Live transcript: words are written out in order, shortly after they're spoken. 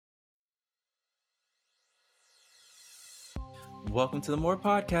Welcome to the More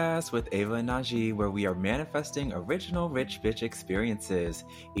Podcast with Ava and Najee, where we are manifesting original rich bitch experiences.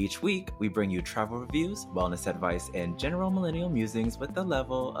 Each week, we bring you travel reviews, wellness advice, and general millennial musings with a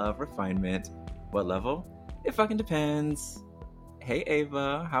level of refinement. What level? It fucking depends. Hey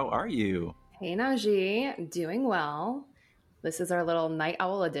Ava, how are you? Hey Najee, doing well. This is our little night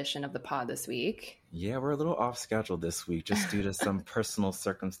owl edition of the pod this week. Yeah, we're a little off schedule this week just due to some personal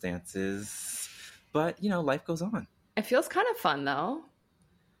circumstances. But, life goes on. It feels kind of fun though.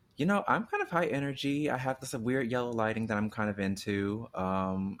 I'm kind of high energy. I have this weird yellow lighting that I'm kind of into.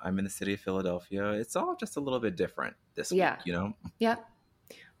 I'm in the city of Philadelphia. It's all just a little bit different this week, Yep.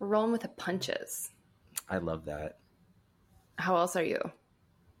 We're rolling with the punches. I love that. How else are you?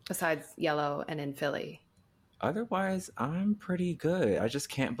 Besides yellow and in Philly. Otherwise, I'm pretty good. I just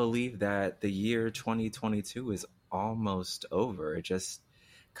can't believe that the year 2022 is almost over. It just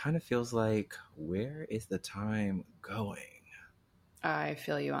kind of feels like, where is the time going? I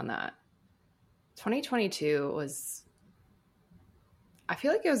feel you on that. 2022 was, I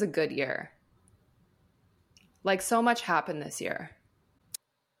feel like it was a good year. Like so much happened this year.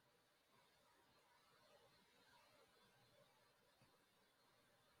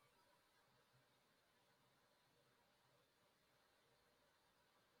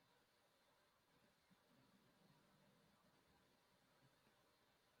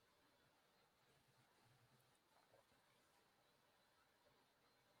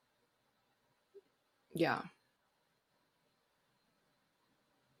 Yeah.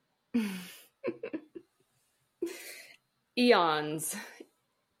 Eons.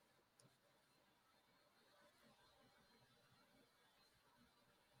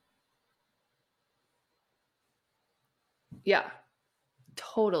 Yeah,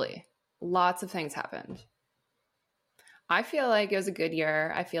 totally. Lots of things happened. I feel like it was a good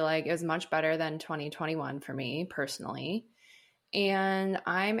year. I feel like it was much better than 2021 for me personally. And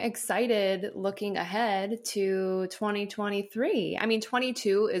I'm excited looking ahead to 2023. I mean,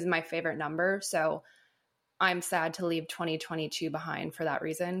 22 is my favorite number. So I'm sad to leave 2022 behind for that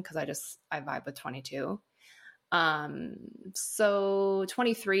reason because I vibe with 22. So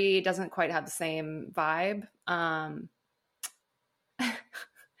 23 doesn't quite have the same vibe.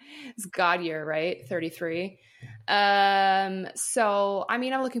 It's God year, right? 33. So, I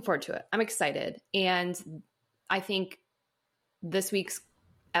mean, I'm looking forward to it. I'm excited. And I think this week's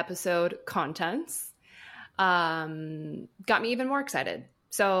episode contents got me even more excited.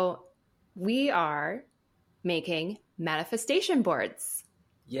 So we are making manifestation boards.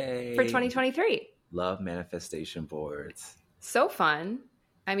 Yay! For 2023. Love manifestation boards. So fun.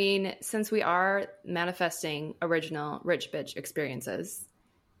 I mean, since we are manifesting original rich bitch experiences,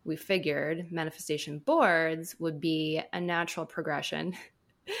 we figured manifestation boards would be a natural progression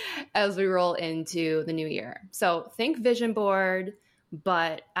as we roll into the new year. So think vision board,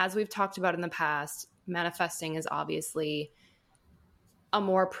 but as we've talked about in the past, manifesting is obviously a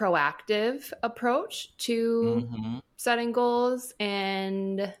more proactive approach to setting goals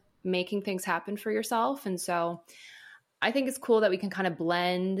and making things happen for yourself. And so I think it's cool that we can kind of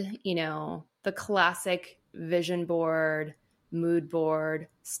blend, the classic vision board, mood board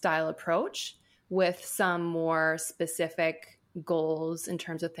style approach with some more specific goals in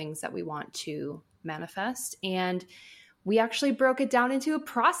terms of things that we want to manifest. And we actually broke it down into a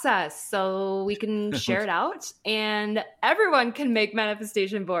process so we can share it out and everyone can make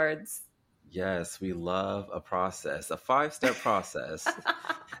manifestation boards. Yes, we love a process, a 5-step process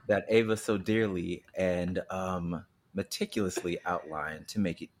that Ava so dearly and meticulously outlined to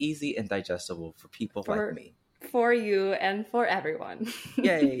make it easy and digestible for people like me. For you and for everyone.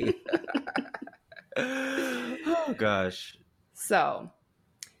 Yay. Oh, gosh. So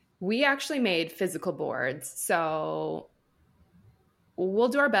we actually made physical boards. So we'll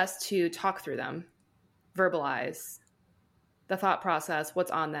do our best to talk through them, verbalize the thought process, what's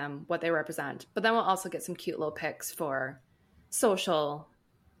on them, what they represent. But then we'll also get some cute little pics for social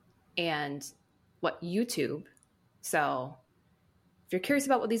and YouTube. So if you're curious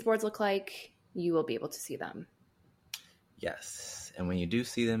about what these boards look like, you will be able to see them. Yes. And when you do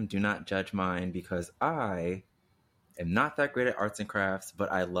see them, do not judge mine because I am not that great at arts and crafts,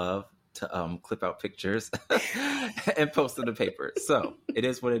 but I love to clip out pictures and post in the paper. So it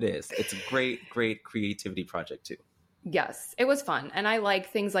is what it is. It's a great, great creativity project too. Yes, it was fun. And I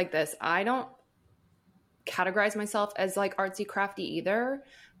like things like this. I don't categorize myself as like artsy crafty either,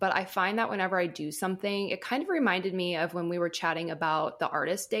 but I find that whenever I do something, it kind of reminded me of when we were chatting about the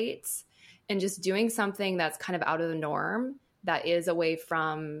artist dates and just doing something that's kind of out of the norm, that is away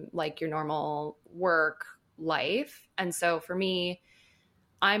from like your normal work life. And so for me,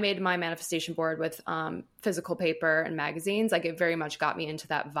 I made my manifestation board with physical paper and magazines. Like it very much got me into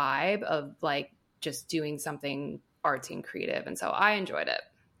that vibe of like just doing something artsy and creative. And so I enjoyed it.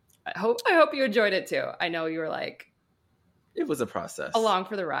 I hope you enjoyed it too. I know you were like, it was a process. Along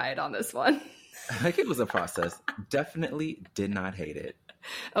for the ride on this one. Like it was a process. Definitely did not hate it.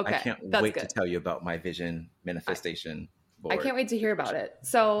 Okay. I can't wait to tell you about my vision manifestation board. I can't wait to hear about it.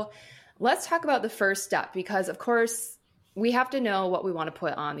 So let's talk about the first step, because of course we have to know what we want to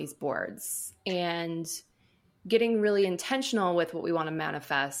put on these boards, and getting really intentional with what we want to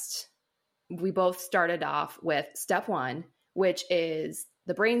manifest. We both started off with step 1, which is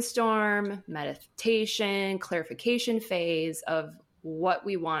the brainstorm, meditation, clarification phase of what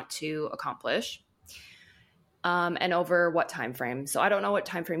we want to accomplish, and over what time frame. So I don't know what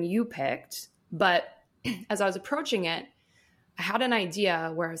time frame you picked, but as I was approaching it, I had an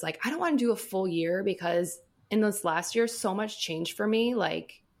idea where I was like, I don't want to do a full year, because in this last year, so much changed for me,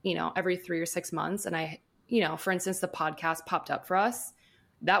 like, you know, every 3 or 6 months. And I, you know, for instance, the podcast popped up for us.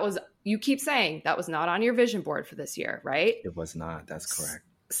 That was, you keep saying that was not on your vision board for this year, right? It was not. That's correct.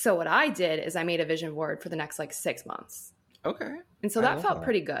 So what I did is I made a vision board for the next like 6 months. Okay. And so that felt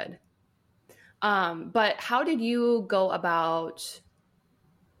pretty good. But how did you go about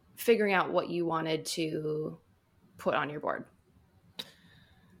figuring out what you wanted to put on your board?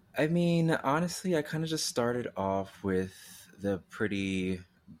 I mean, honestly, I kind of just started off with the pretty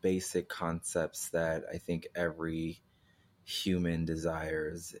basic concepts that I think every human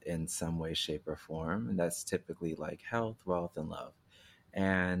desires in some way, shape, or form. And that's typically like health, wealth, and love.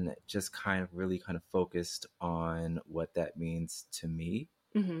 And just kind of really kind of focused on what that means to me,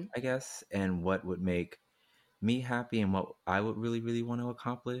 I guess, and what would make me happy and what I would really, really want to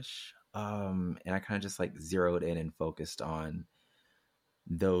accomplish. And I kind of just like zeroed in and focused on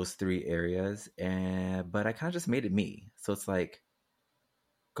those 3 areas. But I kind of just made it me. So it's like,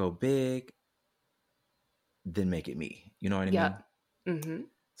 go big, then make it me. You know what I mean? Mm-hmm.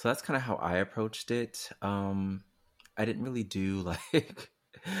 So that's kind of how I approached it. I didn't really do like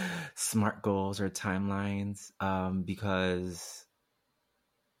SMART goals or timelines because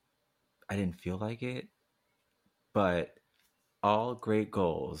I didn't feel like it. But all great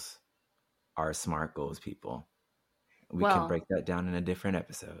goals are SMART goals, people. We can break that down in a different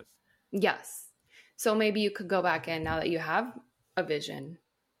episode. Yes. So maybe you could go back in, now that you have a vision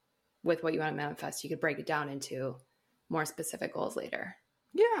with what you want to manifest, you could break it down into more specific goals later.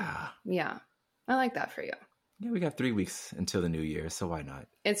 Yeah. Yeah. I like that for you. Yeah, we got 3 weeks until the new year, so why not?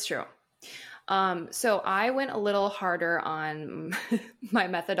 It's true. So I went a little harder on my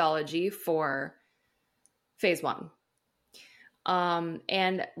methodology for phase 1.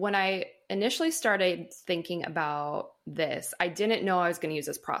 And when I initially started thinking about this, I didn't know I was going to use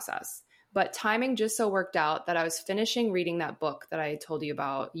this process, but timing just so worked out that I was finishing reading that book that I told you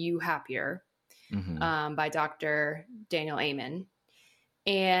about, You Happier, by Dr. Daniel Amen.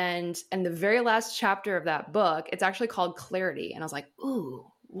 And the very last chapter of that book, it's actually called Clarity. And I was like, ooh,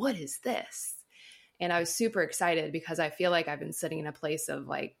 what is this? And I was super excited because I feel like I've been sitting in a place of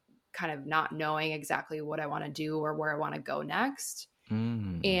like kind of not knowing exactly what I want to do or where I want to go next.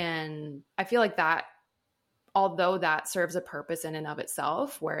 And I feel like that, although that serves a purpose in and of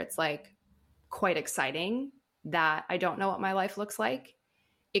itself, where it's like quite exciting that I don't know what my life looks like,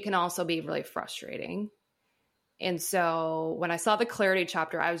 it can also be really frustrating. And so when I saw the Clarity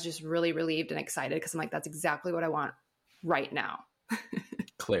chapter, I was just really relieved and excited because I'm like, that's exactly what I want right now.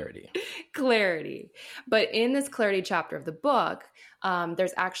 Clarity. But in this Clarity chapter of the book,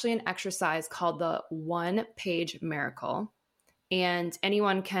 there's actually an exercise called the 1-page miracle. And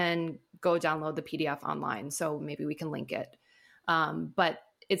anyone can go download the PDF online. So maybe we can link it. But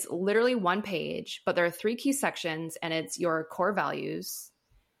it's literally 1 page, but there are 3 key sections, and it's your core values,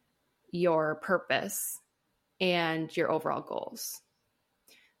 your purpose, and your overall goals.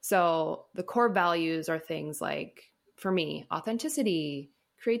 So the core values are things like, for me, authenticity,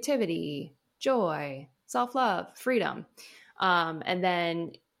 creativity, joy, self-love, freedom. And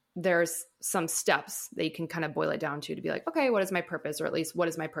then there's some steps that you can kind of boil it down to be like, okay, what is my purpose? Or at least what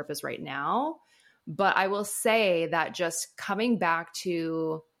is my purpose right now? But I will say that just coming back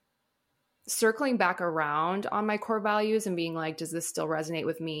to circling back around on my core values and being like, does this still resonate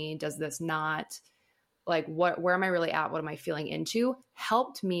with me? Does this not? Like, where am I really at? What am I feeling into?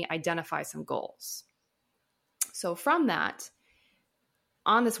 Helped me identify some goals. So from that,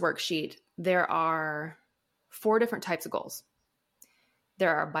 on this worksheet, there are 4 different types of goals.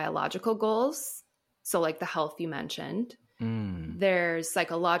 There are biological goals, so like the health you mentioned. There's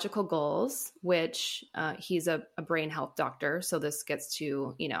psychological goals, which he's a brain health doctor. So this gets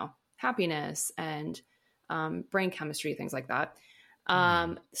to, happiness and brain chemistry, things like that.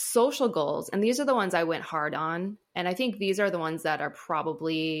 Social goals. And these are the ones I went hard on. And I think these are the ones that are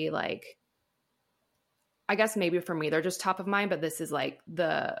probably like, I guess maybe for me, they're just top of mind, but this is like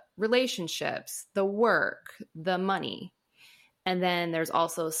the relationships, the work, the money. And then there's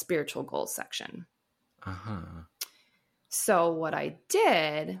also a spiritual goals section. So what I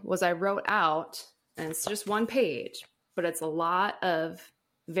did was I wrote out, and it's just one page, but it's a lot of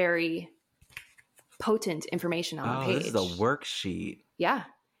very potent information on the page. This is a worksheet. Yeah.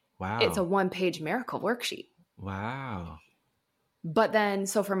 Wow. It's a 1-page miracle worksheet. Wow. But then,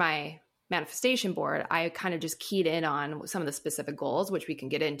 so for my manifestation board, I kind of just keyed in on some of the specific goals, which we can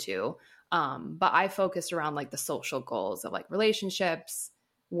get into. But I focused around like the social goals of like relationships,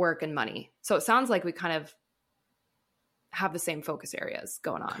 work, and money. So it sounds like we kind of have the same focus areas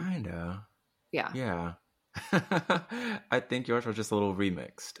going on. Kind of. Yeah. Yeah. I think yours were just a little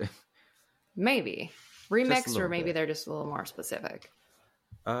remixed. Maybe. Remixed, or maybe bit. they're just a little more specific.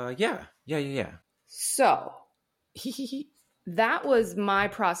 Yeah. So that was my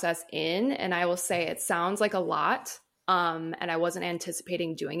process and I will say it sounds like a lot. And I wasn't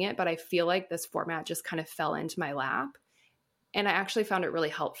anticipating doing it, but I feel like this format just kind of fell into my lap. And I actually found it really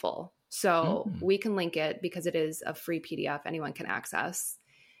helpful. So we can link it because it is a free PDF anyone can access.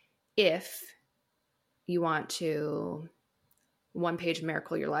 If you want to 1-page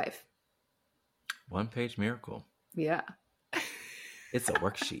miracle your life. 1-page miracle. Yeah. It's a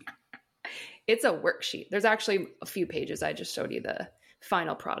worksheet. It's a worksheet. There's actually a few pages. I just showed you the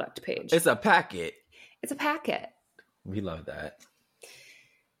final product page. It's a packet. It's a packet. We love that.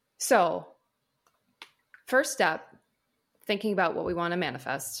 So, first step, thinking about what we want to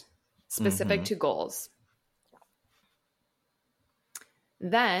manifest, specific to goals.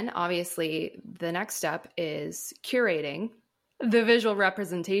 Then, obviously, the next step is curating the visual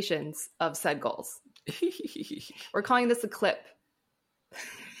representations of said goals. We're calling this a clip.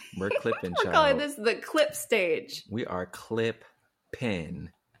 We're clipping, We're calling this the clip stage. We are clip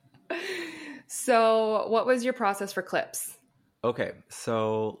pin. So what was your process for clips? Okay,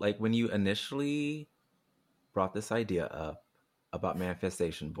 so like when you initially brought this idea up about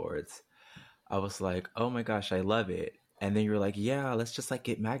manifestation boards, I was like, oh my gosh, I love it. And then you were like, yeah, let's just like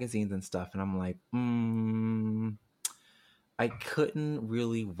get magazines and stuff. And I'm like, I couldn't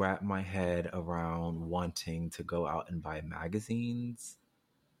really wrap my head around wanting to go out and buy magazines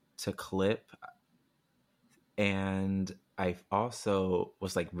to clip. And I also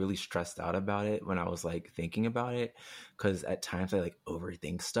was like really stressed out about it when I was like thinking about it, because at times I like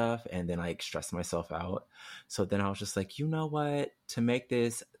overthink stuff and then I like stress myself out. So then I was just like, you know what, to make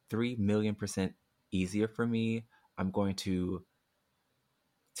this 3,000,000% easier for me, I'm going to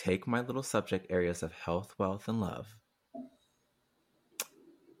take my little subject areas of health, wealth, and love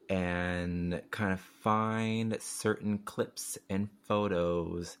and kind of find certain clips and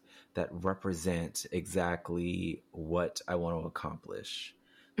photos that represent exactly what I want to accomplish.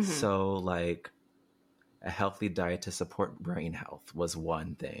 So like a healthy diet to support brain health was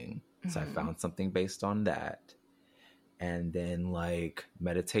one thing. So I found something based on that. And then like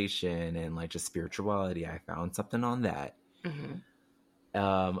meditation and like just spirituality, I found something on that.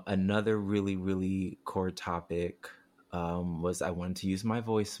 Another really, really core topic was I wanted to use my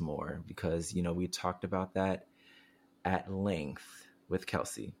voice more because, you know, we talked about that at length with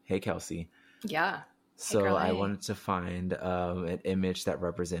Kelsey. Hey, Kelsey. Yeah. So hey, I wanted to find an image that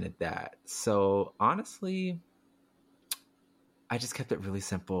represented that. So honestly, I just kept it really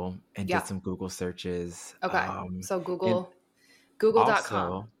simple and did some Google searches. Okay. So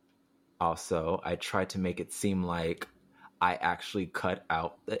Google.com. Also, I tried to make it seem like I actually cut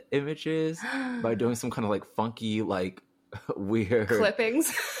out the images by doing some kind of like funky, like weird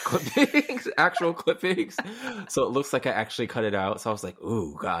clippings, actual clippings. So it looks like I actually cut it out. So I was like,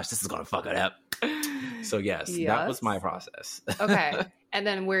 "Ooh, gosh, this is gonna fuck it up." So yes, that was my process. Okay, and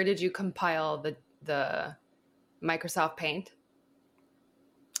then where did you compile the Microsoft Paint?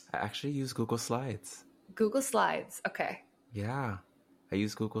 I actually use Google Slides. Google Slides. Okay. Yeah, I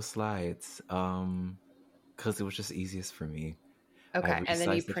use Google Slides. Because it was just easiest for me. Okay, and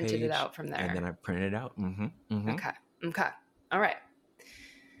then you printed it out from there. And then I printed it out. Okay. All right.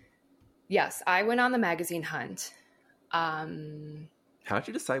 Yes, I went on the magazine hunt. How did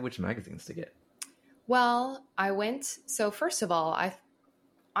you decide which magazines to get? Well, so first of all,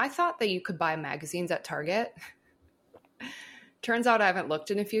 I thought that you could buy magazines at Target. Turns out I haven't looked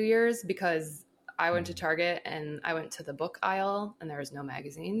in a few years because I went to Target and I went to the book aisle and there was no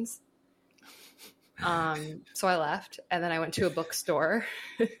magazines. So I left and then I went to a bookstore.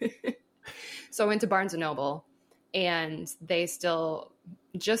 So I went to Barnes & Noble and they still,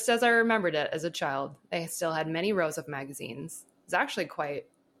 just as I remembered it as a child, they still had many rows of magazines. was actually quite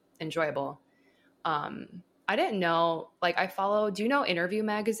enjoyable. I didn't know, like do you know Interview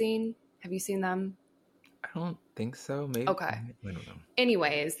Magazine? Have you seen them? I don't think so. Maybe. Okay. I don't know.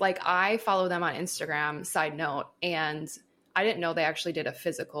 Anyways, like I follow them on Instagram, side note, and I didn't know they actually did a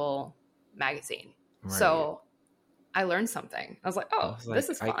physical magazine. Right. So I learned something. I was like, oh, this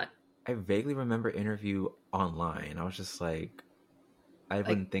is fun. I vaguely remember Interview online. I was just like, I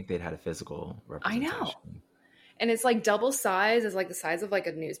wouldn't think they'd had a physical representation. I know. And it's like double size. It's like the size of like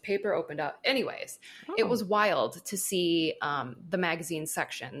a newspaper opened up. Anyways, It was wild to see the magazine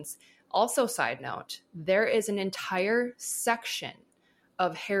sections. Also, side note, there is an entire section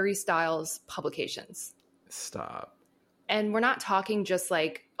of Harry Styles publications. Stop. And we're not talking just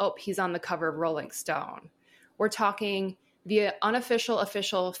like, oh, he's on the cover of Rolling Stone. We're talking the unofficial,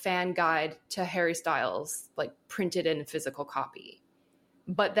 official fan guide to Harry Styles, like printed in physical copy.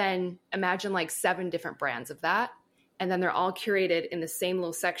 But then imagine like 7 different brands of that. And then they're all curated in the same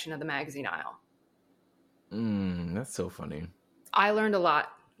little section of the magazine aisle. That's so funny. I learned a lot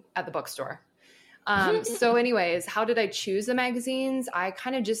at the bookstore. So anyways, how did I choose the magazines? I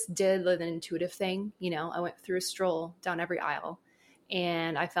kind of just did an intuitive thing. You know, I went through a stroll down every aisle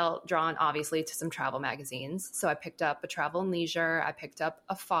and I felt drawn obviously to some travel magazines. So I picked up a Travel and Leisure. I picked up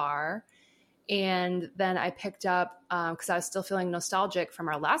Afar. And then I picked up, because I was still feeling nostalgic from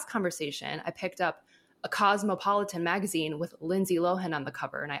our last conversation, I picked up a Cosmopolitan magazine with Lindsay Lohan on the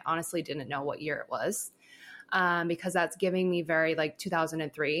cover. And I honestly didn't know what year it was, because that's giving me very like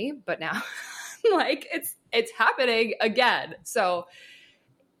 2003. But now like it's happening again. So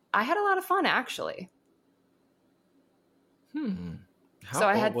I had a lot of fun, actually. So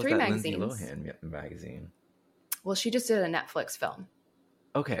I had 3 magazines. Lindsay Lohan magazine. Well, she just did a Netflix film.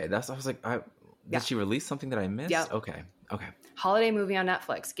 Okay, I was like, did she release something that I missed? Yeah. Okay. Holiday movie on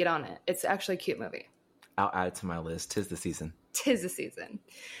Netflix. Get on it. It's actually a cute movie. I'll add it to my list. 'Tis the season.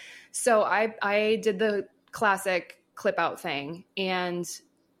 So I did the classic clip out thing, and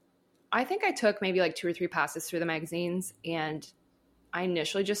I think I took maybe like 2 or 3 passes through the magazines, and I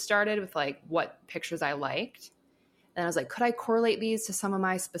initially just started with like what pictures I liked. And I was like, could I correlate these to some of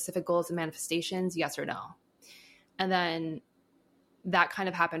my specific goals and manifestations? Yes or no? And then that kind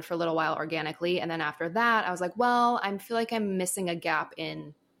of happened for a little while organically. And then after that, I was like, well, I feel like I'm missing a gap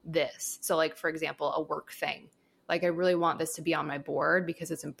in this. So like, for example, a work thing. Like I really want this to be on my board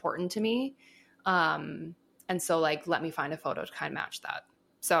because it's important to me. And so like, let me find a photo to kind of match that.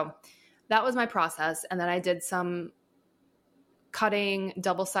 So that was my process. And then I did some cutting,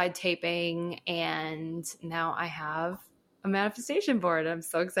 double side taping, and now I have a manifestation board. I'm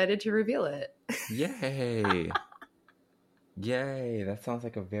so excited to reveal it. Yay. Yay, that sounds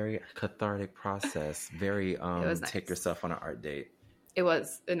like a very cathartic process. Very nice. Take yourself on an art date. It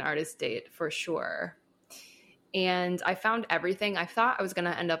was an artist date for sure. And I found everything. I thought I was going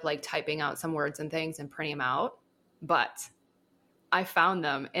to end up like typing out some words and things and printing them out, but I found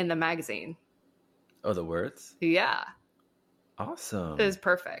them in the magazine. Oh, the words? Yeah. Awesome. It was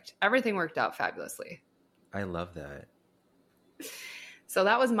perfect. Everything worked out fabulously. I love that. So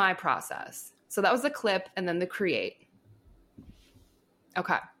that was my process. So that was the clip and then the create.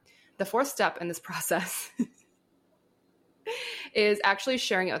 Okay. The 4th step in this process is actually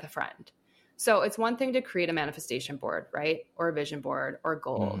sharing it with a friend. So it's one thing to create a manifestation board, right? Or a vision board or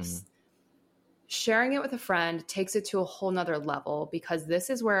goals. Sharing it with a friend takes it to a whole nother level because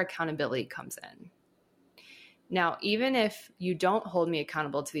this is where accountability comes in. Now, even if you don't hold me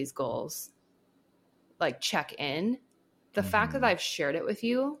accountable to these goals, like check in, the fact that I've shared it with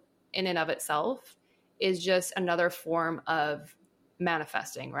you in and of itself is just another form of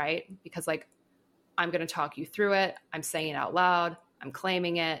manifesting, right? Because like, I'm going to talk you through it. I'm saying it out loud. I'm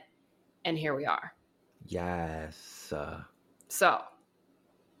claiming it. And here we are. Yes. So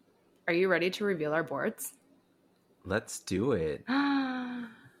are you ready to reveal our boards? Let's do it.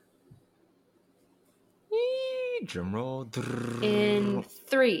 Drum roll. In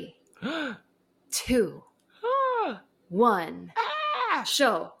 3, 2, 1.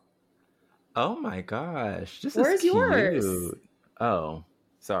 Show. Oh my gosh. This Where's is cute. yours? Oh,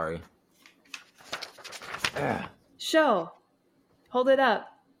 sorry. Show. Hold it up.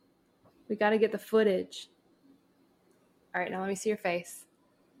 We got to get the footage. All right, now let me see your face.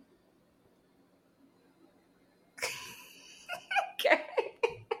 Okay.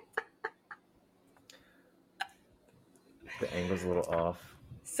 The angle's a little off.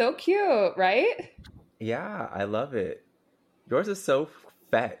 So cute, right? Yeah, I love it. Yours is so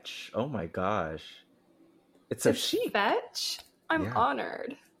fetch. Oh my gosh. It's so chic. Fetch? I'm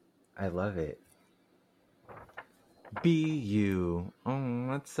honored. I love it. Be you. Oh,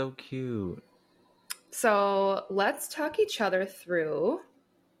 that's so cute. So let's talk each other through.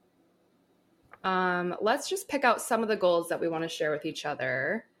 Let's just pick out some of the goals that we want to share with each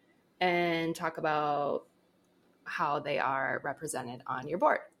other and talk about how they are represented on your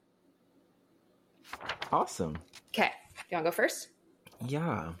board. Awesome. Okay. You want to go first?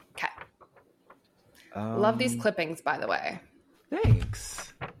 Yeah. Okay. Love these clippings, by the way.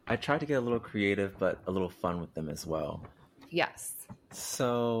 Thanks. I tried to get a little creative, but a little fun with them as well. Yes.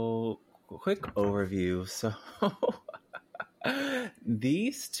 So, quick overview. So,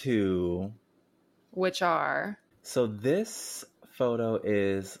 these two. Which are? So, this photo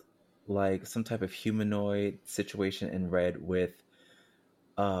is like some type of humanoid situation in red with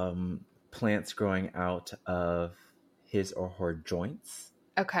plants growing out of his or her joints.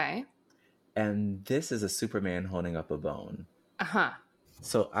 Okay. And this is a Superman holding up a bone. Uh-huh.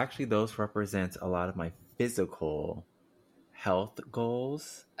 So actually those represent a lot of my physical health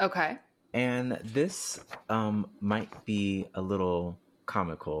goals. Okay. And this might be a little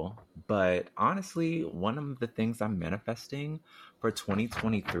comical, but honestly, one of the things I'm manifesting for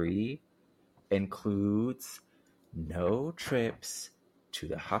 2023 includes no trips to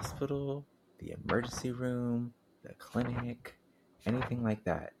the hospital, the emergency room, the clinic, anything like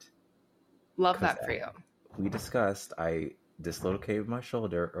that. Love that for you. We discussed I dislocated my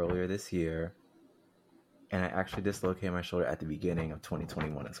shoulder earlier this year, and I actually dislocated my shoulder at the beginning of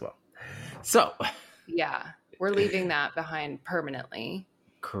 2021 as well. So, yeah, we're leaving that behind permanently.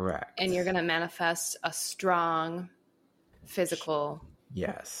 Correct. And you're going to manifest a strong physical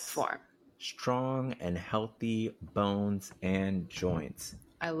form. Strong and healthy bones and joints.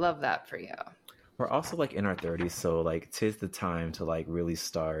 I love that for you. We're also like in our 30s, so like 'tis the time to like really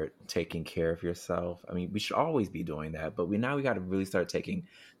start taking care of yourself. I mean, we should always be doing that, but we got to really start taking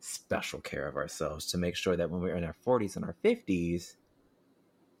special care of ourselves to make sure that when we're in our 40s and our 50s,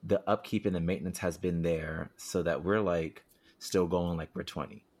 the upkeep and the maintenance has been there so that we're like still going like we're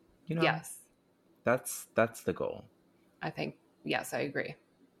 20. You know? Yes. That's the goal. I think, yes, I agree.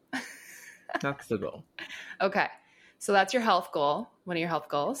 That's the goal. Okay. So that's your health goal. One of your health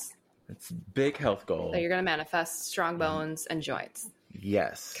goals. It's a big health goal. So you're going to manifest strong bones and joints.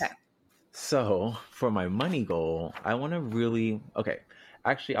 Yes. Okay. So for my money goal, I want to really,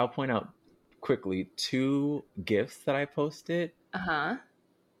 actually, I'll point out quickly 2 gifts that I posted. Uh-huh.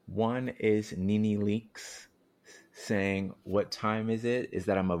 One is Nene Leaks saying, "What time is it? Is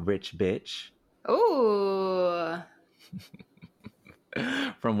that I'm a rich bitch." Ooh.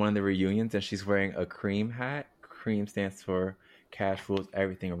 From one of the reunions, and she's wearing a cream hat. Cream stands for cash rules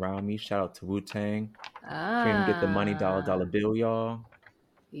everything around me. Shout out to Wu-Tang. Cream, get the money, dollar bill, y'all.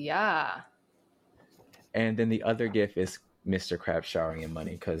 Yeah. And then the other gift is Mr. Krabs showering in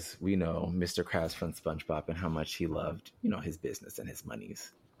money, because we know Mr. Krabs from SpongeBob and how much he loved, his business and his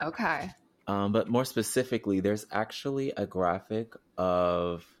monies. Okay. But more specifically, there's actually a graphic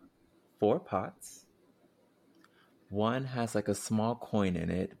of 4 pots. One has like a small coin in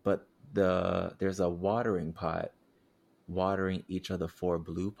it, but there's a watering pot watering each of the 4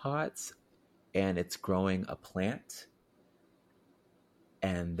 blue pots, and it's growing a plant.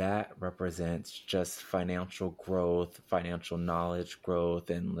 And that represents just financial growth, financial knowledge growth,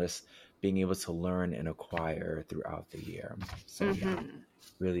 and just being able to learn and acquire throughout the year. So yeah,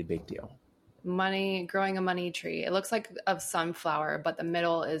 really big deal. Money, growing a money tree. It looks like a sunflower, but the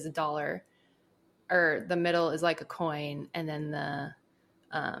middle is a dollar, or the middle is like a coin, and then the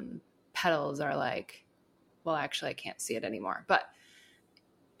petals are like, well, actually I can't see it anymore, but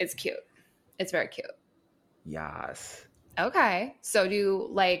it's cute. It's very cute. Yes. Okay. So do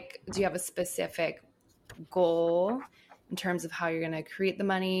you have a specific goal in terms of how you're going to create the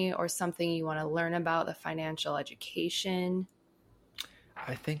money, or something you want to learn about the financial education?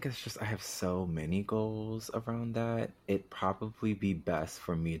 I think it's just I have so many goals around that. It'd probably be best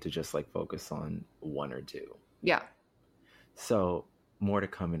for me to just like focus on 1 or 2. Yeah. So more to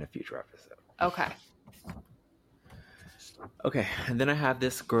come in a future episode. Okay. Okay. And then I have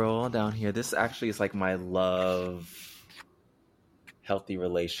this girl down here. This actually is like my love, healthy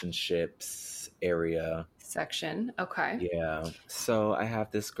relationships area section. Okay. Yeah. So I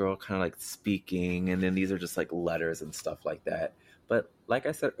have this girl kind of like speaking, and then these are just like letters and stuff like that. But like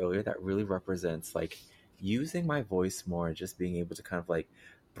I said earlier, that really represents like using my voice more and just being able to kind of like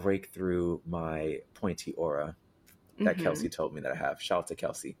break through my pointy aura that Kelsey told me that I have. Shout out to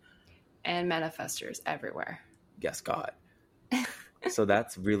Kelsey. And manifestors everywhere. Yes, God. So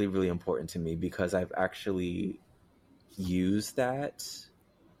that's really, really important to me, because I've actually used that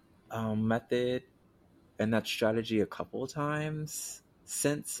method and that strategy a couple of times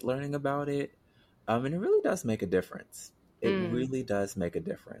since learning about it. And it really does make a difference. It really does make a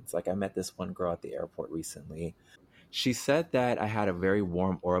difference. Like I met this one girl at the airport recently. She said that I had a very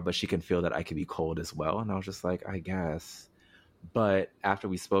warm aura, but she can feel that I could be cold as well. And I was just like, I guess. But after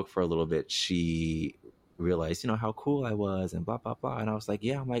we spoke for a little bit, she realized, how cool I was and blah, blah, blah. And I was like,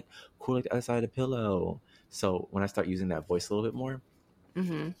 yeah, I'm like cool like the other side of the pillow. So when I start using that voice a little bit more,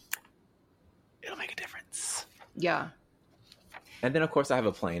 it'll make a difference. Yeah. And then, of course, I have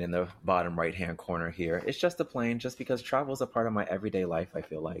a plane in the bottom right-hand corner here. It's just a plane just because travel is a part of my everyday life, I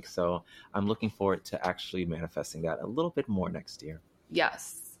feel like. So I'm looking forward to actually manifesting that a little bit more next year.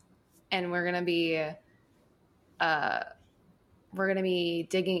 Yes. And we're going to be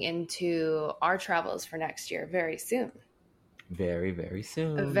digging into our travels for next year very soon. Very, very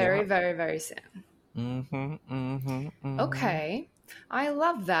soon. Very, very, very soon. Okay. I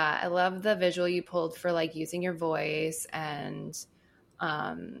love that. I love the visual you pulled for like using your voice, and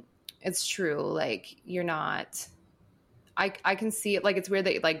it's true. Like you're not, I can see it. Like it's weird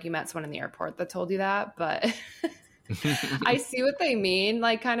that like you met someone in the airport that told you that, but I see what they mean,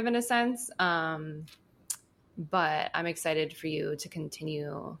 like kind of in a sense. But I'm excited for you to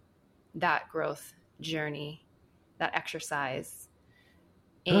continue that growth journey, that exercise.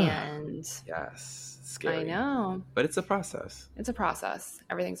 And yes, scary. I know. But it's a process. It's a process.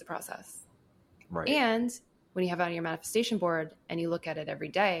 Everything's a process. Right. And when you have it on your manifestation board and you look at it every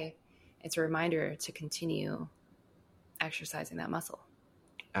day, it's a reminder to continue exercising that muscle.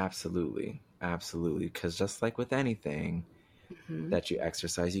 Absolutely. Absolutely. Because just like with anything that you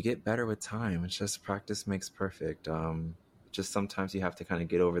exercise, you get better with time. It's just practice makes perfect. Just sometimes you have to kind of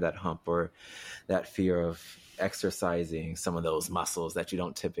get over that hump or that fear of exercising some of those muscles that you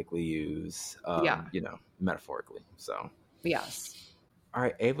don't typically use, metaphorically. So, yes. All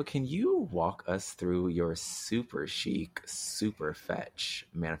right, Ava, can you walk us through your super chic, super fetch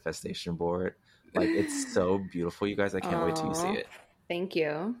manifestation board? Like, it's so beautiful, you guys. I can't wait till you see it. Thank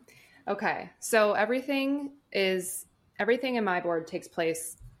you. Okay. So everything in my board takes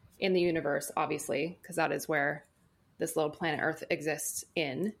place in the universe, obviously, because that is where this little planet Earth exists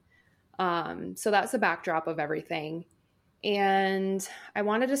in. So that's the backdrop of everything. And I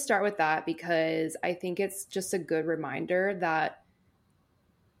wanted to start with that because I think it's just a good reminder that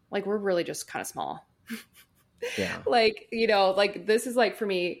like, we're really just kind of small. Yeah. Like, like this is like for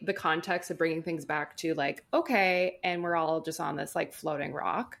me, the context of bringing things back to like, okay. And we're all just on this like floating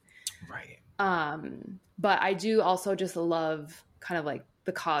rock. Right. But I do also just love kind of like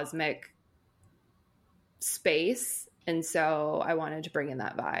the cosmic space. And so I wanted to bring in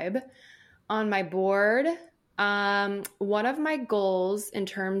that vibe. On my board, one of my goals in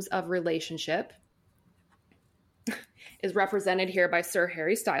terms of relationship is represented here by Sir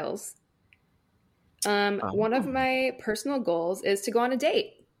Harry Styles. One of my personal goals is to go on a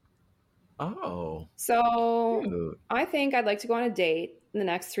date. Oh. So cute. I think I'd like to go on a date in the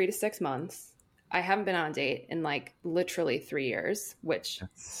next 3 to 6 months. I haven't been on a date in like literally 3 years, which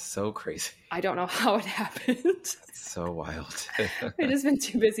that's so crazy. I don't know how it happened. That's so wild. I've just been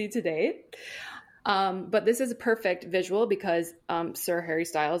too busy to date. But this is a perfect visual because Sir Harry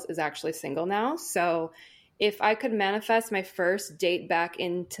Styles is actually single now. So if I could manifest my first date back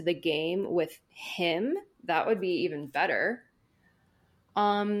into the game with him, that would be even better.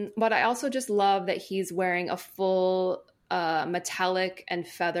 But I also just love that he's wearing a full metallic and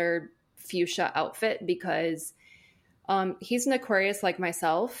feathered fuchsia outfit because he's an Aquarius like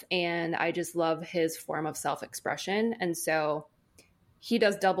myself, and I just love his form of self-expression. And so he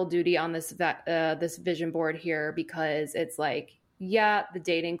does double duty on this this vision board here because it's like, yeah, the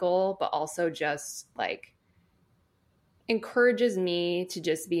dating goal, but also just like encourages me to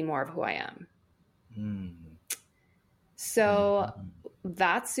just be more of who I am. So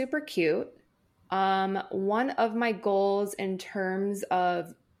that's super cute. One of my goals in terms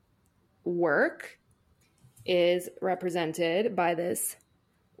of work is represented by this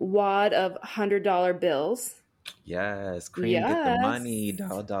wad of $100 bills. Yes, cream, get the money,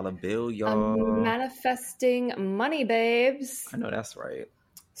 dollar bill, y'all. Manifesting money, babes. I know that's right.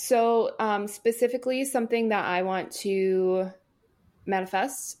 So specifically something that I want to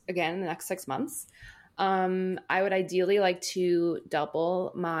manifest again in the next 6 months. I would ideally like to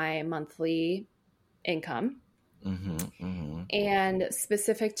double my monthly income. And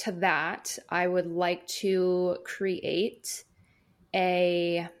specific to that, I would like to create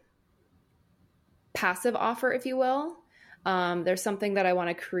a passive offer, if you will. There's something that I want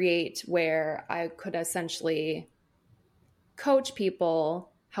to create where I could essentially coach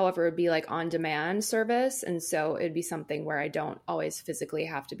people. However, it would be like on demand service. And so it'd be something where I don't always physically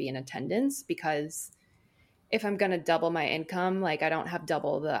have to be in attendance because if I'm going to double my income, like I don't have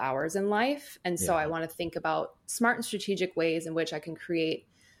double the hours in life. And so I want to think about smart and strategic ways in which I can create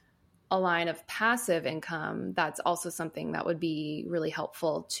a line of passive income. That's also something that would be really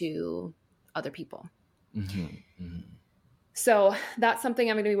helpful to other people. Mm-hmm. Mm-hmm. So that's something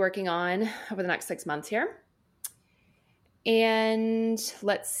I'm going to be working on over the next 6 months here. And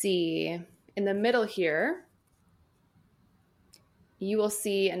let's see, in the middle here, you will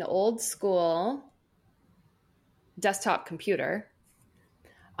see an old school desktop computer.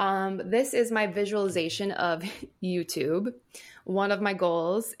 This is my visualization of YouTube. One of my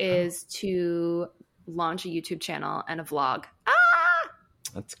goals is to launch a YouTube channel and a vlog.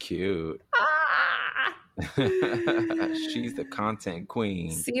 That's cute. She's the content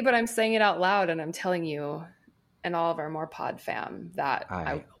queen. See, but I'm saying it out loud and I'm telling you and all of our More Pod fam that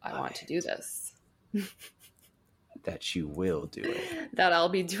I want to do this. That you will do it. That I'll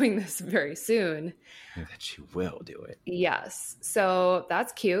be doing this very soon. That you will do it. Yes. So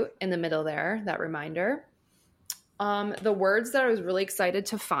that's cute in the middle there, that reminder. The words that I was really excited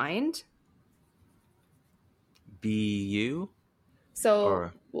to find. BU? So,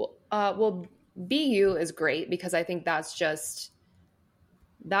 well, BU is great because I think that's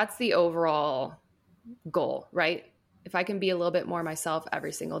the overall goal, right? If I can be a little bit more myself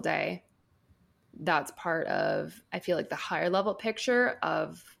every single day, that's part of, I feel like, the higher level picture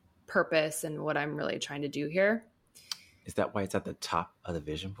of purpose and what I'm really trying to do here. Is that why it's at the top of the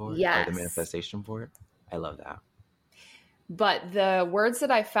vision board? Yes. Or the manifestation board? I love that. But the words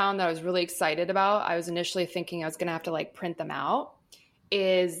that I found that I was really excited about, I was initially thinking I was going to have to like print them out,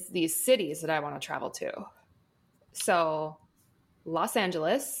 is these cities that I want to travel to. So Los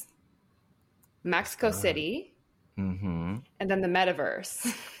Angeles, Mexico City, and then the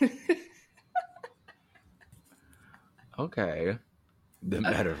metaverse. Okay. The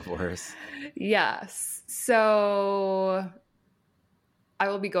metaverse. Yes. So I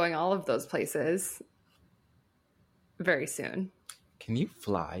will be going all of those places very soon. Can you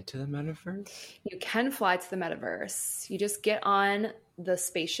fly to the metaverse? You can fly to the metaverse. You just get on the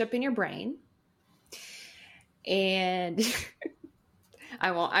spaceship in your brain. And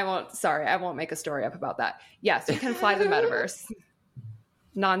I won't make a story up about that. Yes, you can fly to the metaverse.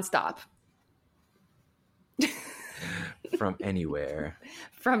 Nonstop. From anywhere.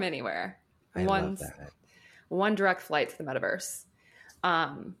 From anywhere. I love that. One direct flight to the metaverse.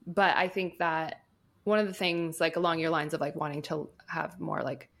 But I think that one of the things, like along your lines of like wanting to have more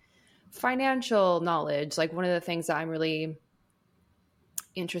like financial knowledge, like one of the things that I'm really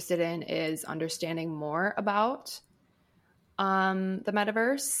interested in is understanding more about the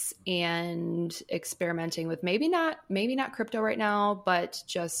metaverse and experimenting with maybe not crypto right now, but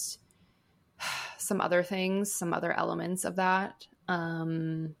just some other things, some other elements of that.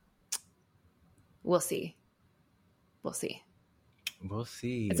 We'll see. We'll see.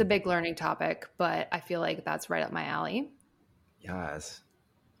 It's a big learning topic, but I feel like that's right up my alley. Yes.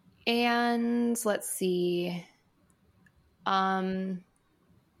 And let's see. I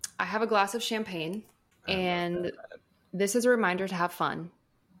have a glass of champagne, and this is a reminder to have fun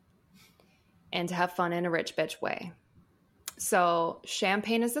and to have fun in a rich bitch way. So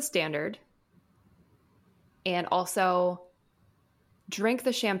champagne is the standard. And also drink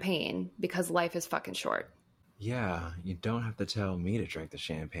the champagne because life is fucking short. Yeah, you don't have to tell me to drink the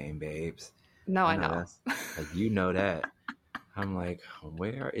champagne, babes. No, I know. Like, you know that. I'm like,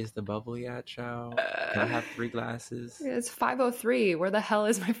 where is the bubbly at, child? Can I have 3 glasses? It's 5:03. Where the hell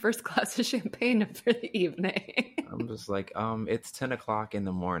is my first glass of champagne for the evening? I'm just like, it's 10 o'clock in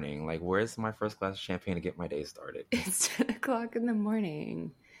the morning. Like, where's my first glass of champagne to get my day started? It's 10 o'clock in the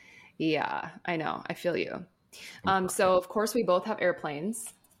morning. Yeah, I know. I feel you. So of course we both have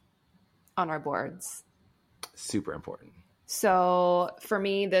airplanes on our boards. Super important. So for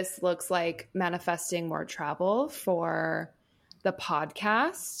me, this looks like manifesting more travel for the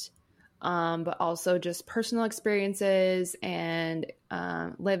podcast, but also just personal experiences and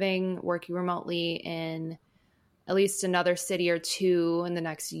working remotely in at least another city or 2 in the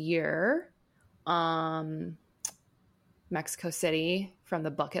next year. Mexico City from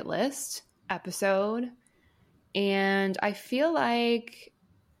the bucket list episode. And I feel like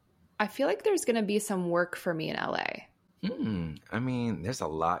there's going to be some work for me in LA. I mean, there's a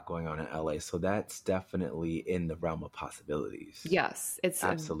lot going on in LA, so that's definitely in the realm of possibilities. Yes, it's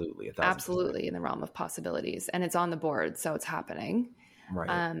absolutely in the realm of possibilities, and it's on the board, so it's happening. Right.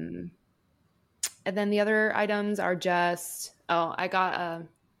 And then the other items are just I got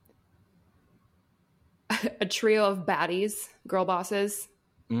a trio of baddies, girl bosses,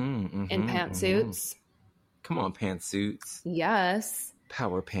 in pantsuits. Come on, pantsuits. Yes.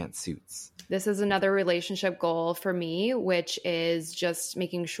 Power pantsuits. This is another relationship goal for me, which is just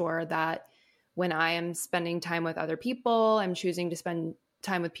making sure that when I am spending time with other people, I'm choosing to spend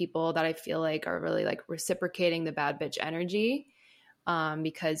time with people that I feel like are really like reciprocating the bad bitch energy.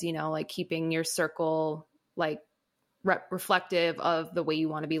 Because, you know, like keeping your circle like reflective of the way you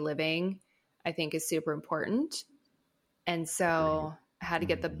want to be living, I think is super important. And so I had to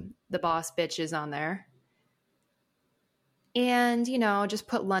get the boss bitches on there. And, you know, just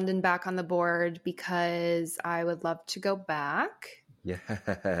put London back on the board because I would love to go back. Yes.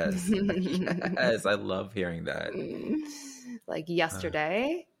 Yes. I love hearing that. Like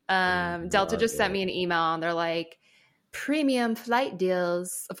yesterday. Delta just sent me an email and they're like, premium flight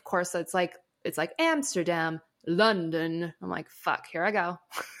deals. Of course, it's like Amsterdam, London. I'm like, fuck, here I go.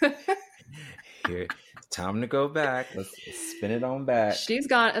 Here, time to go back. Let's spin it on back. She's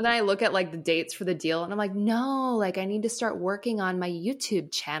gone. And then I look at like the dates for the deal and I'm like, no, like I need to start working on my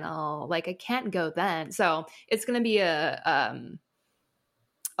YouTube channel. Like I can't go then. So it's going to be a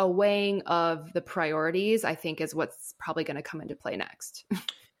weighing of the priorities, I think, is what's probably going to come into play next.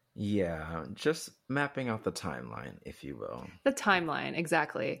 Yeah, just mapping out the timeline, if you will. The timeline,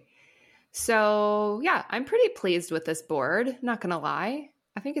 exactly. So yeah, I'm pretty pleased with this board. Not going to lie.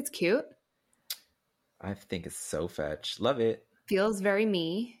 I think it's cute. I think it's so fetch. Love it. Feels very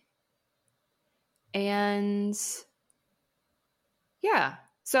me. And yeah,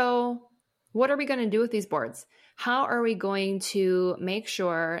 so what are we going to do with these boards? How are we going to make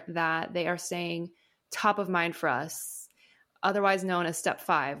sure that they are staying top of mind for us, otherwise known as step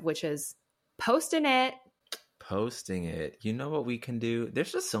 5, which is posting it. Posting it. You know what we can do?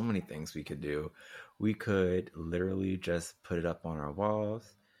 There's just so many things we could do. We could literally just put it up on our walls.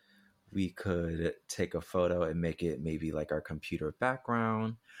 We could take a photo and make it maybe like our computer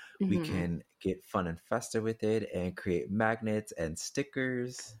background. Mm-hmm. We can get fun and festive with it and create magnets and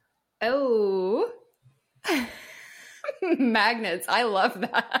stickers. Oh, magnets. I love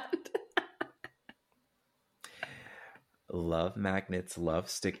that. Love magnets, love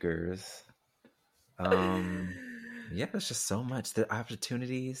stickers. Yeah, there's just so much. The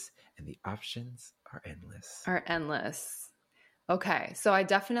opportunities and the options are endless. Okay, so I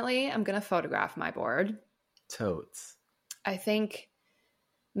definitely am going to photograph my board. Totes. I think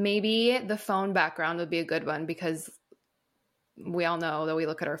maybe the phone background would be a good one because we all know that we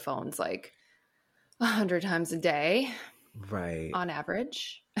look at our phones like 100 times a day. Right. On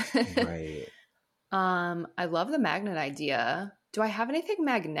average. Right. I love the magnet idea. Do I have anything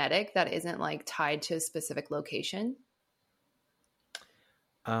magnetic that isn't like tied to a specific location?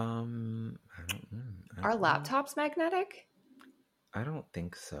 I don't know. Are laptops magnetic? I don't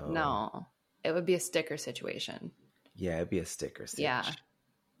think so. No, it would be a sticker situation. Yeah, it'd be a sticker situation.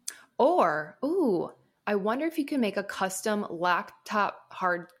 Yeah. Or, I wonder if you can make a custom laptop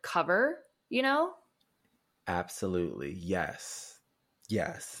hard cover, you know? Absolutely. Yes.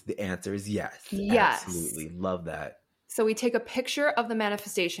 Yes. The answer is yes. Yes. Absolutely. Love that. So we take a picture of the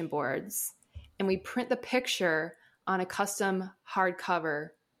manifestation boards and we print the picture on a custom hardcover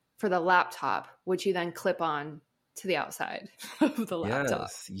for the laptop, which you then clip on to the outside of the laptop.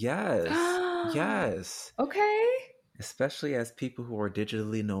 Yes. Yes. Okay. Especially as people who are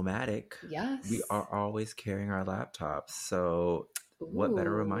digitally nomadic. Yes. We are always carrying our laptops. So what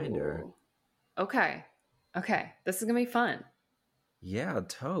better reminder? Okay. This is going to be fun. Yeah,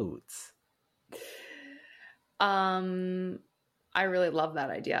 totes. I really love that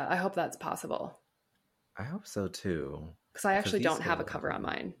idea. I hope that's possible. I hope so too. Because I actually don't have a cover on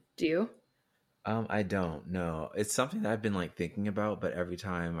mine. Do you? I don't know. It's something that I've been like thinking about, but every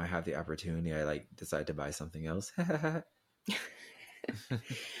time I have the opportunity, I like decide to buy something else.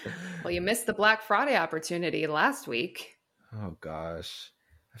 Well, you missed the Black Friday opportunity last week. Oh gosh.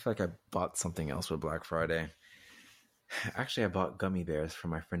 I feel like I bought something else with Black Friday. Actually, I bought gummy bears for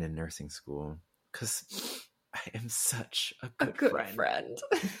my friend in nursing school because I am such a good friend.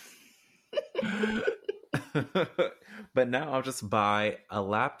 But now I'll just buy a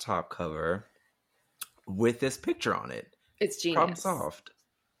laptop cover with this picture on it. It's genius. Problem solved.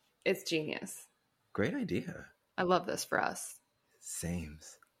 It's genius. Great idea. I love this for us.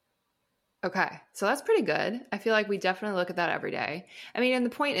 Sames. Okay, so that's pretty good. I feel like we definitely look at that every day. I mean, and the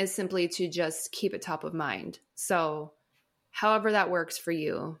point is simply to just keep it top of mind. So however that works for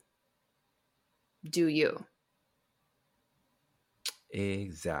you, do you.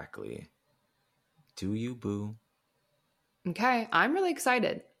 Exactly. Do you, boo? Okay, I'm really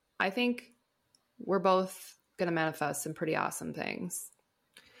excited. I think we're both going to manifest some pretty awesome things.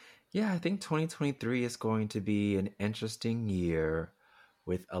 Yeah, I think 2023 is going to be an interesting year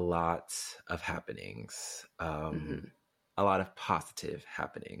with a lot of happenings. A a lot of positive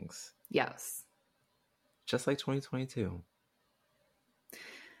happenings. Yes. Just like 2022.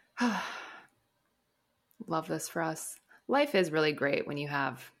 Love this for us. Life is really great when you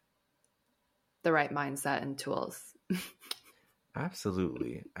have the right mindset and tools.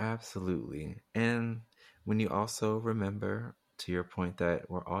 Absolutely. Absolutely. And when you also remember, to your point, that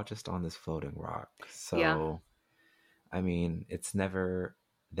we're all just on this floating rock. So, Yeah. I mean, it's never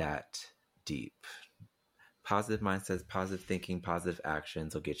that deep. Positive mindsets, positive thinking, positive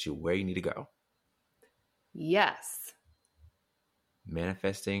actions will get you where you need to go. Yes.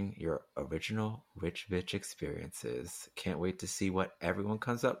 Manifesting your original rich bitch experiences. Can't wait to see what everyone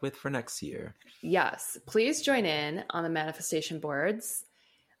comes up with for next year. Yes. Please join in on the manifestation boards.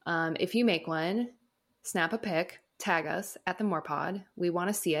 If you make one, snap a pic, tag us at the Morpod. We want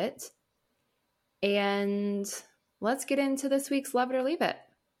to see it. And let's get into this week's Love It or Leave It.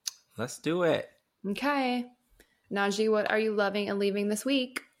 Let's do it. Okay. Najee, what are you loving and leaving this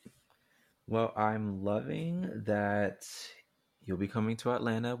week? Well, I'm loving that you'll be coming to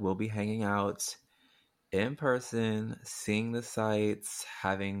Atlanta. We'll be hanging out in person, seeing the sights,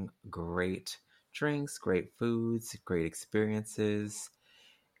 having great drinks, great foods, great experiences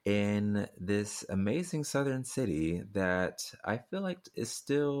in this amazing southern city that I feel like is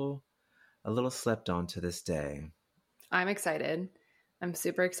still a little slept on to this day. I'm excited. I'm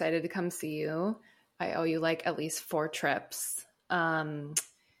super excited to come see you. I owe you like at least 4 trips. And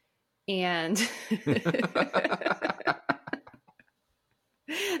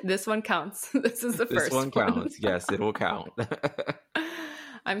this one counts. This is the first one. This one counts. Yes, it will count.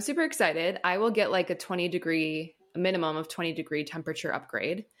 I'm super excited. I will get like a minimum of 20 degree temperature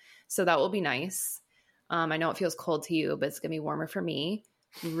upgrade. So that will be nice. I know it feels cold to you, but it's going to be warmer for me.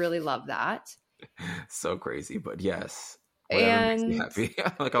 Really love that. So crazy, but yes. Whatever makes me happy.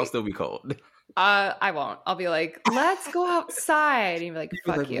 Like, I'll still be cold. I won't. I'll be like, let's go outside. And you'll be like,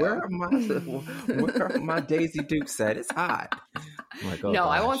 fuck like, you. Where are my Daisy Dukes at? It's hot. I'm like, oh, no,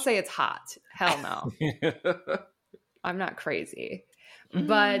 gosh. I won't say it's hot. Hell no. I'm not crazy.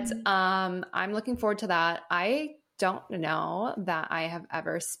 But I'm looking forward to that. I don't know that I have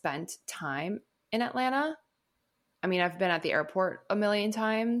ever spent time in Atlanta. I mean, I've been at the airport a million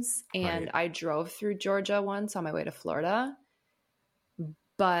times, and I drove through Georgia once on my way to Florida.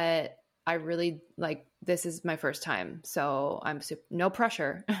 But I really this is my first time. So I'm no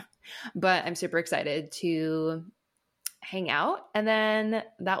pressure, but I'm super excited to hang out. And then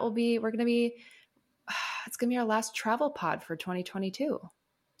it's going to be our last travel pod for 2022.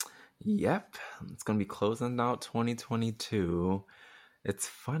 Yep. It's going to be closing out 2022. It's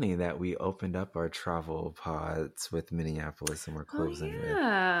funny that we opened up our travel pods with Minneapolis and we're closing with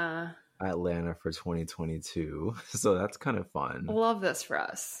Atlanta for 2022. So that's kind of fun. Love this for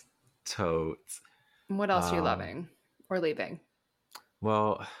us. Totes. What else are you loving or leaving?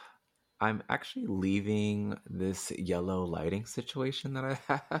 Well, I'm actually leaving this yellow lighting situation that I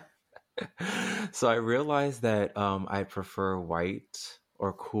have. So I realized that I prefer white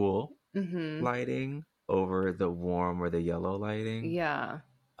or cool lighting over the warm or the yellow lighting. Yeah.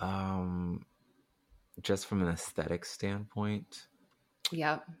 Just from an aesthetic standpoint.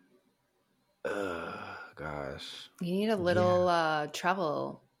 Yep. Gosh. You need a little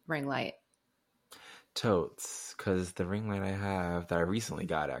travel ring light. Totes, because the ring light I have that I recently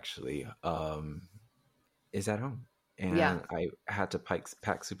got actually is at home. And I had to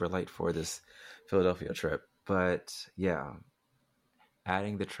pack super light for this Philadelphia trip. But yeah,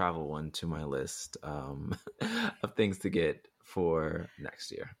 adding the travel one to my list of things to get for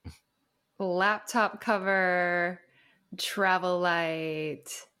next year. Laptop cover, travel light,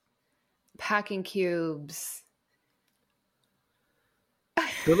 packing cubes.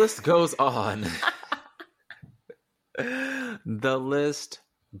 The list goes on. The list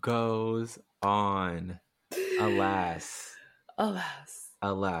goes on. Alas.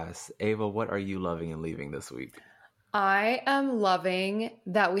 Ava, what are you loving and leaving this week? I am loving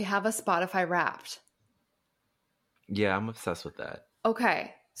that we have a Spotify Wrapped. Yeah, I'm obsessed with that.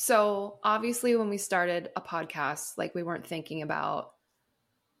 Okay. So obviously when we started a podcast, we weren't thinking about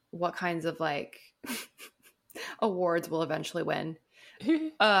what kinds of awards we'll eventually win.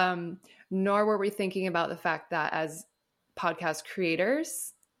 Nor were we thinking about the fact that as podcast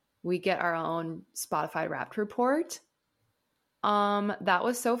creators, we get our own Spotify Wrapped report. That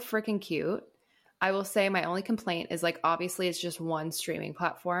was so freaking cute. I will say my only complaint is obviously it's just one streaming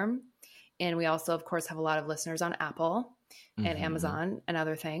platform. And we also, of course, have a lot of listeners on Apple and Amazon and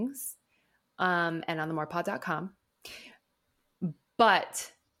other things. And on themorepod.com.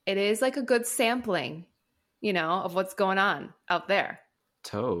 But it is a good sampling, of what's going on out there.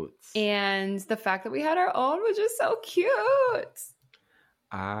 Totes. And the fact that we had our own was just so cute.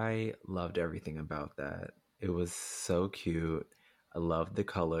 I loved everything about that. It was so cute. I loved the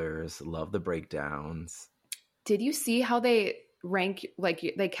colors, loved the breakdowns. Did you see how they rank,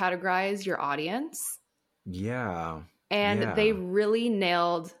 like they categorize your audience? Yeah. And they really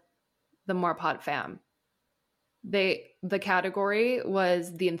nailed the Morpot fam. The category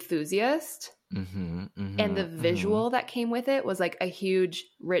was the enthusiast, and the visual that came with it was like a huge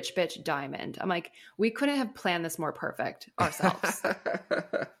rich bitch diamond. I'm like, we couldn't have planned this more perfect ourselves.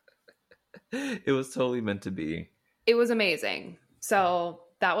 It was totally meant to be. It was amazing. So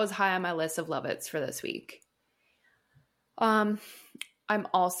that was high on my list of love-its for this week. I'm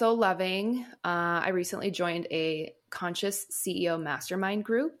also loving, I recently joined a Conscious CEO Mastermind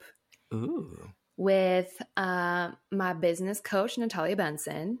group. Ooh. With my business coach, Natalia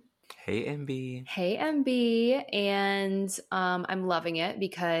Benson. Hey, MB. Hey, MB. And I'm loving it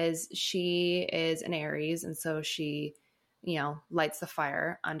because she is an Aries. And so she, lights the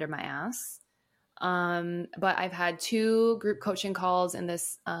fire under my ass. But I've had 2 group coaching calls in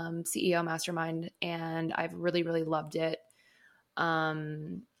this CEO Mastermind, and I've really, really loved it.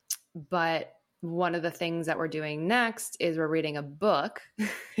 But one of the things that we're doing next is we're reading a book.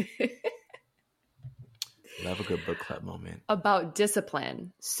 Love a good book club moment. About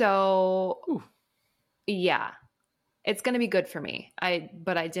discipline. So, yeah, it's going to be good for me.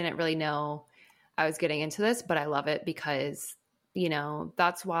 But I didn't really know I was getting into this, but I love it because,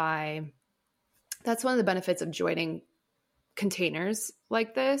 that's one of the benefits of joining containers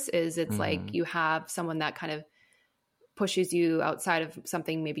like this is it's like you have someone that kind of pushes you outside of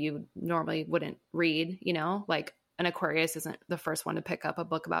something maybe you normally wouldn't read, like an Aquarius isn't the first one to pick up a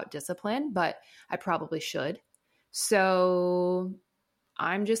book about discipline, but I probably should. So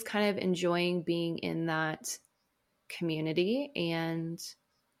I'm just kind of enjoying being in that community, and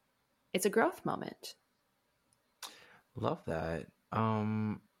it's a growth moment. Love that.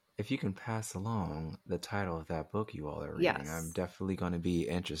 If you can pass along the title of that book you all are reading, yes. I'm definitely going to be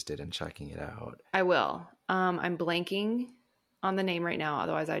interested in checking it out. I will. I'm blanking on the name right now.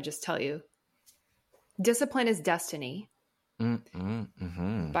 Otherwise, I just tell you. Discipline is Destiny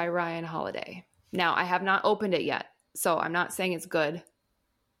by Ryan Holiday. Now, I have not opened it yet, so I'm not saying it's good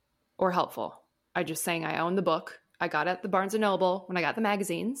or helpful. I'm just saying I own the book. I got it at the Barnes & Noble when I got the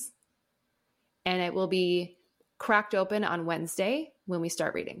magazines, and it will be cracked open on Wednesday when we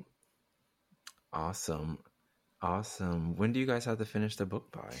start reading. Awesome. When do you guys have to finish the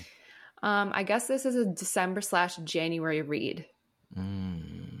book by? I guess this is a December/January read.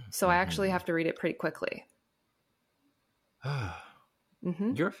 So I actually have to read it pretty quickly.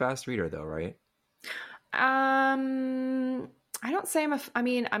 You're a fast reader though, right? I don't say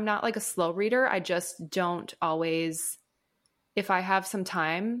I'm not like a slow reader. I just don't always, if I have some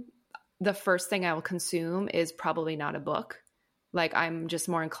time, the first thing I will consume is probably not a book. Like I'm just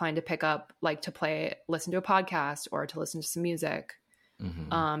more inclined to pick up, like to listen to a podcast or to listen to some music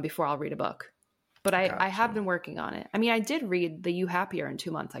before I'll read a book. But I have been working on it. I mean, I did read the You Happier in 2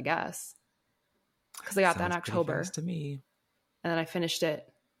 months, I guess. Because I got that in October. Fast to me. And then I finished it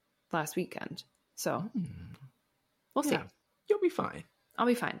last weekend. So we'll see. You'll be fine. I'll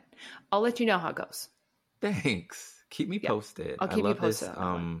be fine. I'll let you know how it goes. Thanks. Keep me posted. I'll keep you posted. This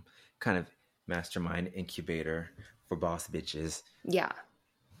kind of mastermind incubator for boss bitches. Yeah.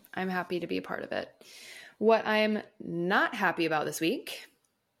 I'm happy to be a part of it. What I'm not happy about this week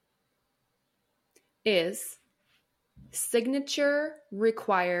is signature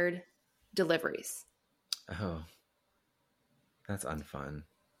required deliveries. Oh, that's unfun.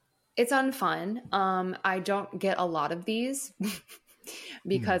 It's unfun. I don't get a lot of these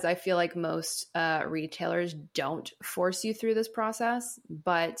because I feel like most retailers don't force you through this process.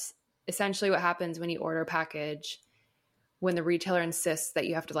 But essentially what happens when you order a package, when the retailer insists that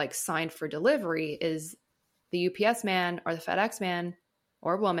you have to like sign for delivery, is the UPS man or the FedEx man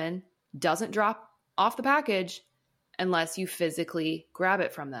or woman doesn't drop off the package unless you physically grab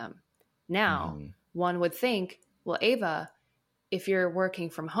it from them. Now, one would think, well, Ava, if you're working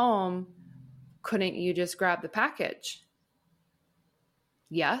from home, couldn't you just grab the package?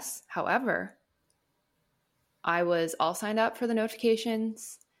 Yes. However, I was all signed up for the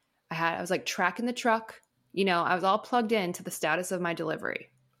notifications. I was like tracking the truck. I was all plugged in to the status of my delivery.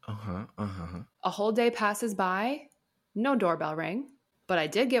 A whole day passes by, no doorbell ring, but I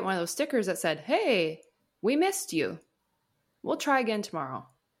did get one of those stickers that said, "Hey, we missed you. We'll try again tomorrow."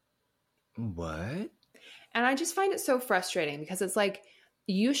 What? And I just find it so frustrating because it's like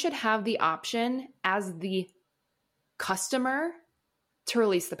you should have the option as the customer to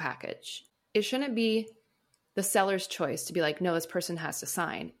release the package. It shouldn't be the seller's choice to be like, no, this person has to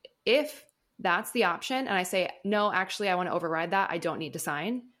sign. If that's the option and I say, no, actually, I want to override that, I don't need to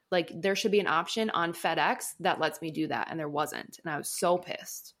sign. Like, there should be an option on FedEx that lets me do that. And there wasn't. And I was so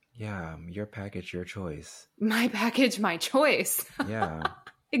pissed. Yeah, your package, your choice. My package, my choice. Yeah.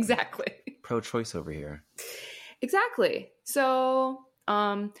 Exactly. Pro-choice over here. Exactly. So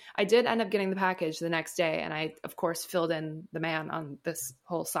I did end up getting the package the next day. And I, of course, filled in the man on this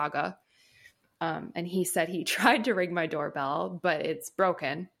whole saga. And he said he tried to ring my doorbell, but it's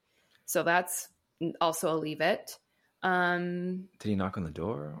broken. So that's also a leave it. Did he knock on the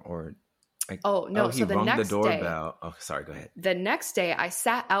door or? Oh, no. He so the rung next the doorbell. Oh, sorry. Go ahead. The next day I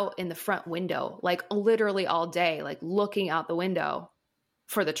sat out in the front window, like literally all day, like looking out the window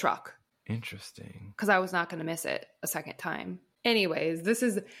for the truck. Interesting. Because I was not going to miss it a second time. Anyways,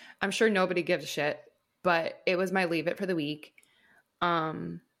 I'm sure nobody gives a shit, but it was my leave it for the week. I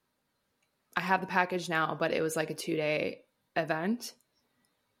have the package now, but it was like a 2-day event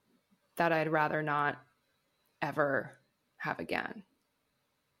that I'd rather not ever have again.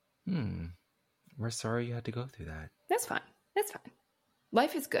 We're sorry you had to go through that. That's fine. That's fine.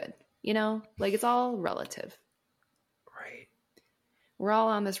 Life is good, you know? Like, it's all relative. Right. We're all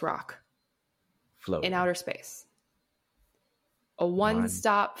on this rock. Floating. In outer space. A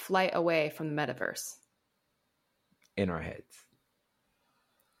one-stop flight away from the metaverse. In our heads.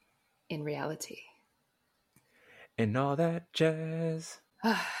 In reality. And all that jazz.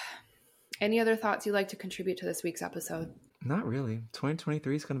 Any other thoughts you'd like to contribute to this week's episode? Not really.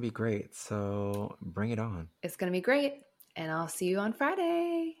 2023 is going to be great, so bring it on. It's going to be great, and I'll see you on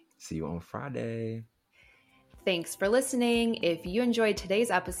Friday. See you on Friday. Thanks for listening. If you enjoyed today's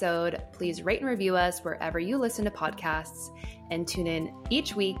episode, please rate and review us wherever you listen to podcasts, and tune in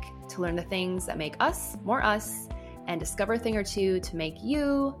each week to learn the things that make us more us and discover a thing or two to make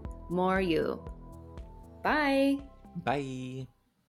you more you. Bye. Bye.